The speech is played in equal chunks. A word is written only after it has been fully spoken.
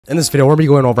In this video, we're going to be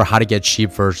going over how to get cheap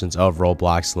versions of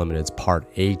Roblox Limited's Part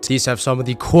 8. These have some of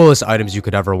the coolest items you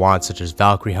could ever want, such as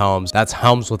Valkyrie helms. That's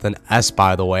helms with an S,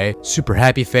 by the way. Super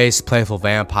Happy Face, Playful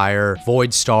Vampire,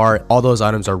 Void Star. All those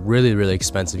items are really, really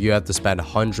expensive. You have to spend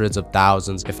hundreds of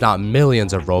thousands, if not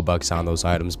millions of Robux on those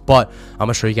items. But I'm going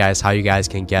to show you guys how you guys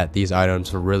can get these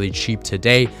items for really cheap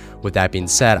today. With that being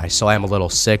said, I still am a little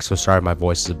sick, so sorry my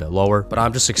voice is a bit lower. But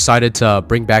I'm just excited to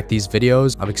bring back these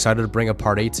videos. I'm excited to bring a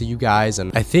Part 8 to you guys.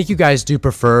 And I think you guys do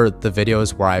prefer the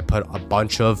videos where I put a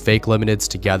bunch of fake limiteds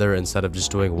together instead of just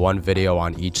doing one video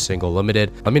on each single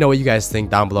limited. Let me know what you guys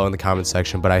think down below in the comment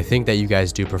section, but I think that you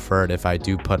guys do prefer it if I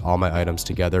do put all my items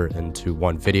together into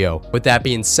one video. With that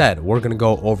being said, we're going to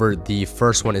go over the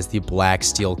first one is the black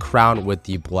steel crown with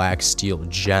the black steel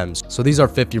gems. So these are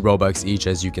 50 Robux each,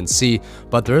 as you can see,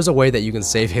 but there is a way that you can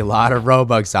save a lot of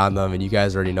Robux on them, and you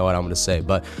guys already know what I'm going to say,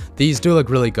 but these do look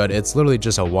really good. It's literally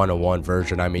just a one-on-one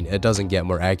version. I mean, it doesn't get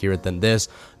more accurate than this.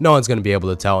 No one's going to be able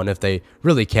to tell, and if they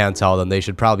really can tell, then they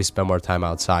should probably spend more time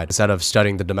outside instead of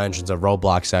studying the dimensions of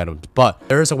Roblox items. But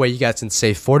there is a way you guys can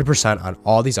save 40% on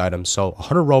all these items. So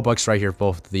 100 Robux right here,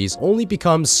 both of these only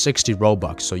becomes 60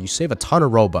 Robux, so you save a ton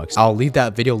of Robux. I'll leave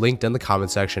that video linked in the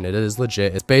comment section. It is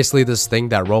legit. It's basically this thing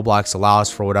that Roblox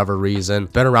allows for whatever reason.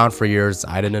 Been around for years.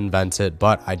 I didn't invent it,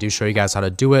 but I do show you guys how to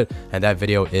do it, and that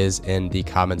video is in the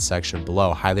comment section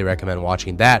below. Highly recommend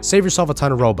watching that. Save yourself a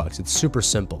ton of Robux. It's super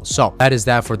simple. So that is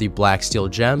that for the black steel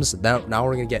gems. Now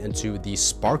we're gonna get into the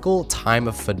Sparkle Time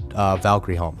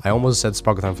Valkyrie helm. I almost said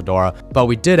Sparkle Time Fedora, but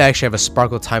we did actually have a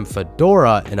Sparkle Time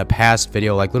Fedora in a past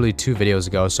video, like literally 2 videos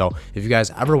ago. So if you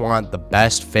guys ever want the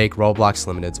best fake Roblox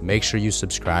limiteds, make sure you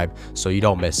subscribe so you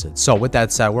don't miss it. So with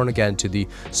that said, we're gonna get into the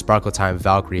Sparkle Time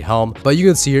Valkyrie helm, but you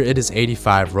can see here it is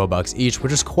 85 Robux each,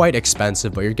 which is quite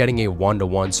expensive, but you're getting a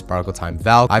 1-to-1 Sparkle Time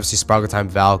Valk. Obviously Sparkle Time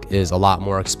Valk is a lot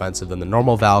more expensive than the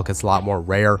normal Valk. It's a lot more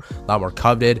rare, a lot more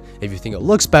coveted. If you think it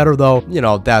looks better though, you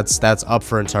know, that's up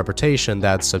for interpretation.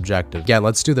 That's subjective. Again,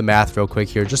 let's do the math real quick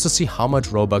here just to see how much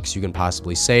Robux you can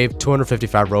possibly save.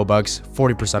 255 Robux,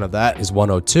 40% of that is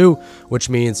 102, which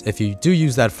means if you do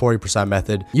use that 40%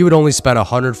 method, you would only spend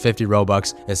 150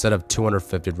 Robux instead of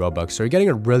 250 Robux. So you're getting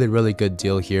a really, really good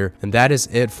deal here. And that is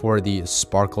it for the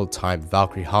Sparkle Time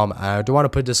Valkyrie helm. I do want to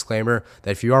put a disclaimer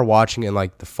that if you are watching in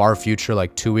like the far future,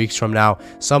 like 2 weeks from now,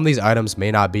 some of these items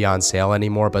may not be on sale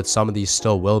anymore, but some of these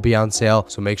still will be on sale.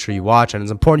 So make sure you watch, and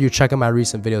it's important you check out my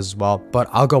recent videos as well, but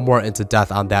I'll go more into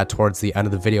depth on that towards the end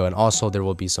of the video. And also there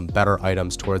will be some better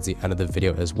items towards the end of the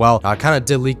video as well. I kind of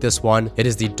did leak this one. It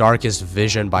is the Darkest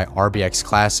Vision by RBX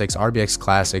Classics. RBX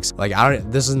Classics, like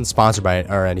this isn't sponsored by it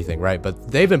or anything, right?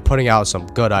 But they've been putting out some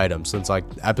good items since like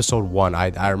episode 1.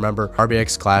 I remember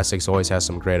RBX Classics always has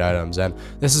some great items, and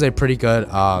this is a pretty good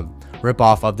rip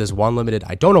off of this one limited.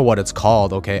 I don't know what it's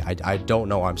called. Okay, I don't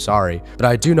know, I'm sorry, but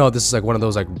I do know this is like one of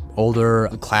those like older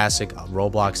classic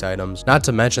Roblox items. Not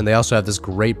to mention they also have this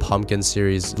great pumpkin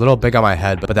series. A little big on my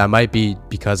head, but that might be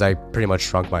because I pretty much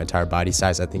shrunk my entire body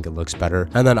size. I think it looks better.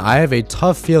 And then I have a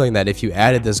tough feeling that if you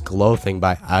added this glow thing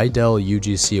by Idel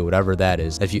UGC or whatever that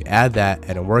is, if you add that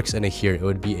and it works in here, it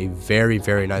would be a very,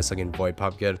 very nice looking void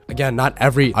pumpkin. Again, not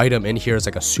every item in here is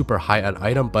like a super high-end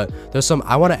item, but there's some,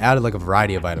 I want to add like a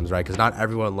variety of items, right? Because not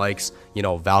everyone likes, you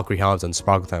know, Valkyrie helms and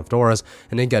Sparkle Time fedoras,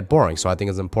 and they get boring. So I think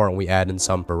it's important we add in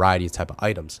some variety type of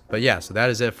items. But yeah, so that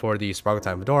is it for the Sparkle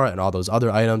Time fedora and all those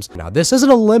other items. Now this isn't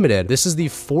a limited. This is the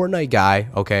Fortnite guy,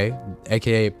 okay,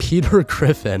 aka Peter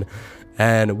Griffin.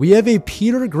 And we have a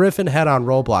Peter Griffin head on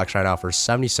Roblox right now for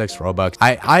 76 Robux.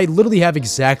 I literally have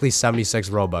exactly 76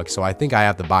 Robux, so I think I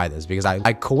have to buy this because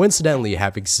I coincidentally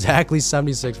have exactly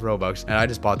 76 Robux, and I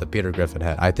just bought the Peter Griffin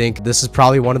head. I think this is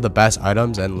probably one of the best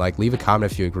items, and like leave a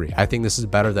comment if you agree. I think this is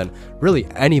better than really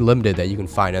any limited that you can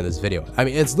find in this video. I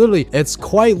mean, it's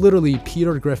quite literally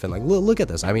Peter Griffin. Like look at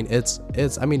this. I mean,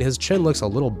 I mean, his chin looks a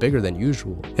little bigger than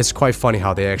usual. It's quite funny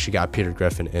how they actually got Peter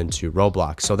Griffin into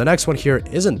Roblox. So the next one here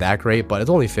isn't that great, but it's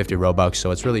only 50 Robux,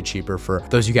 so it's really cheaper for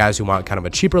those of you guys who want kind of a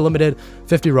cheaper limited.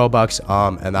 50 Robux,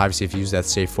 and obviously if you use that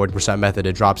save 40% method,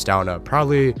 it drops down to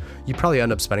you probably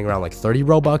end up spending around like 30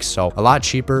 Robux, so a lot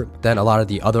cheaper than a lot of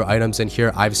the other items in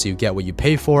here. Obviously you get what you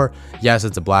pay for. Yes,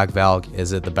 it's a black Valk.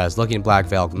 Is it the best looking black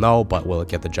Valk? No, but will it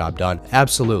get the job done?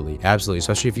 Absolutely, absolutely.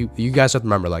 Especially if you guys have to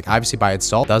remember, like obviously by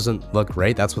itself doesn't look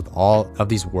great. That's with all of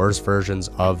these worst versions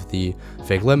of the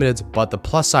fake limiteds, but the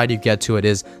plus side you get to it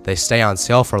is they stay on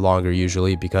sale for longer. longer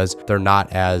usually because they're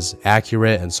not as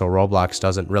accurate, and so Roblox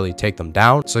doesn't really take them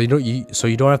down. So you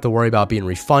don't have to worry about being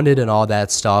refunded and all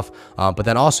that stuff. But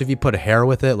then also if you put hair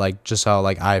with it, like just how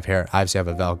like I have hair, obviously I have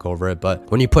a Velcro over it, but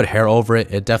when you put hair over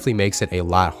it, it definitely makes it a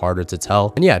lot harder to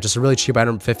tell. And yeah, just a really cheap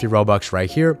item, 50 Robux right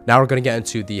here. Now we're gonna get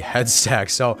into the head stack.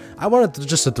 So I wanted to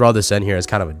just to throw this in here as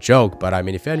kind of a joke, but I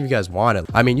mean, if any of you guys want it,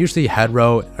 I mean, usually head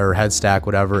row or head stack,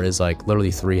 whatever, is like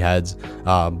literally 3 heads.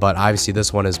 But obviously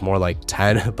this one is more like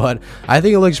 10, but I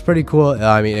think it looks pretty cool.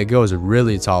 I mean, it goes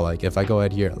really tall. Like if I go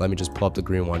ahead here, let me just pull up the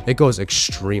green one. It goes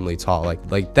extremely tall,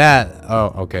 like that.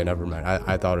 Oh, okay, never mind.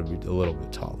 I thought it'd be a little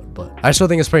bit taller, but I still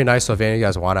think it's pretty nice. So if any of you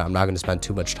guys want it, I'm not going to spend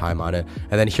too much time on it.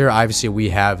 And then here, obviously, we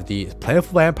have the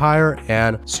Playful Vampire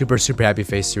and Super Happy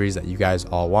Face series that you guys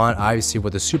all want. Obviously,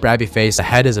 with the Super Happy Face, the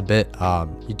head is a bit,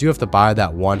 you do have to buy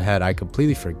that one head. I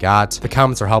completely forgot. The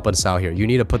comments are helping us out here. You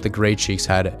need to put the gray cheeks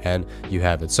head and you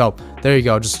have it. So there you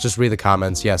go. Just read the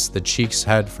comments. Yes, the cheeks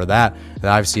head for that. And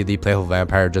obviously, the Playful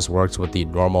Vampire just works with the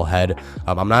normal head.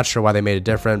 I'm not sure why they made it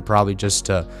different. Probably just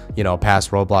to, you know, pass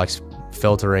Roblox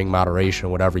filtering,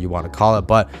 moderation, whatever you want to call it.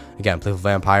 But again, Playful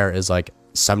Vampire is like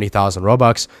 70,000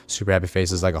 Robux. Super Happy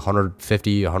Face is like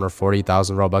 150,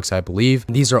 140,000 Robux, I believe.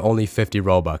 These are only 50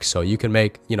 Robux. So you can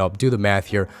make, you know, do the math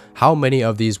here. How many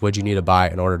of these would you need to buy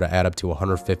in order to add up to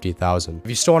 150,000? If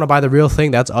you still want to buy the real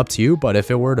thing, that's up to you. But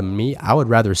if it were to me, I would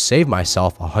rather save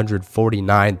myself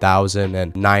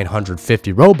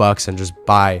 149,950 Robux and just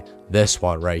buy this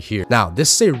one right here. Now,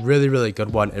 this is a really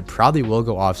good one. It probably will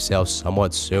go off sale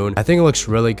somewhat soon. I think it looks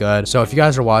really good. So if you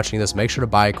guys are watching this, make sure to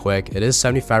buy it quick. It is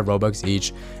 75 Robux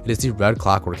each. It is the red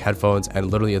clockwork headphones, and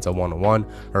literally it's a 1-on-1,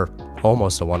 or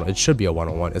almost a 1. It should be a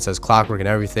 1-on-1. It says clockwork and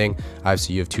everything.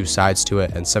 Obviously, you have 2 sides to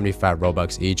it, and 75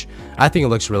 Robux each. I think it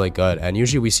looks really good. And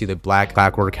usually we see the black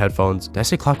clockwork headphones. Did I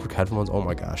say clockwork headphones? Oh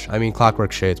my gosh. I mean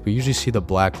clockwork shades. We usually see the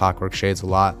black clockwork shades a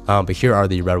lot. But here are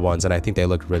the red ones, and I think they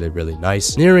look really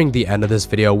nice. Nearing the end of this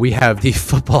video, we have the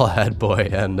football head boy,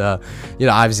 and you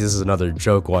know, obviously this is another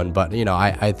joke one, but you know,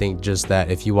 I think just that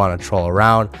if you want to troll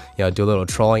around, you know, do a little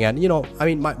trolling, and you know, I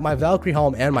mean, my Valkyrie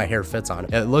helm and my hair fits on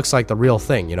it. It looks like the real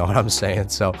thing, you know what I'm saying?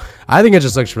 So I think it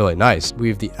just looks really nice. We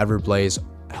have the Everblaze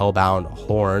Hellbound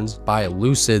horns by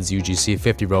Lucid's UGC,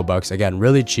 50 Robux. Again,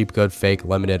 really cheap, good, fake,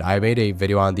 limited. I made a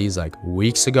video on these like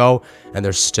weeks ago and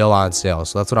they're still on sale.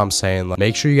 So that's what I'm saying. Like,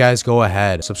 make sure you guys go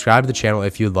ahead, subscribe to the channel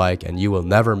if you'd like, and you will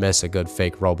never miss a good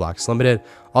fake Roblox limited.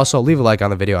 Also, leave a like on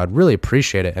the video. I'd really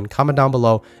appreciate it, and comment down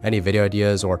below any video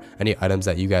ideas or any items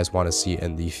that you guys want to see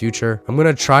in the future. I'm going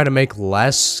to try to make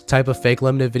less type of fake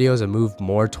limited videos and move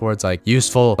more towards like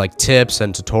useful like tips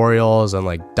and tutorials and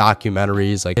like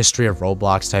documentaries, like history of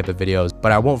Roblox type of videos,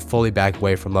 but I won't fully back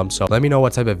away from them. So let me know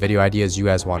what type of video ideas you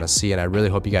guys want to see, and I really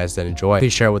hope you guys did enjoy.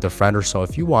 Please share it with a friend or so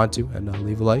if you want to, and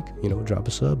leave a like, you know, drop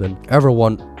a sub, and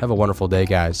everyone have a wonderful day,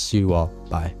 guys. See you all.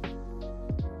 Bye.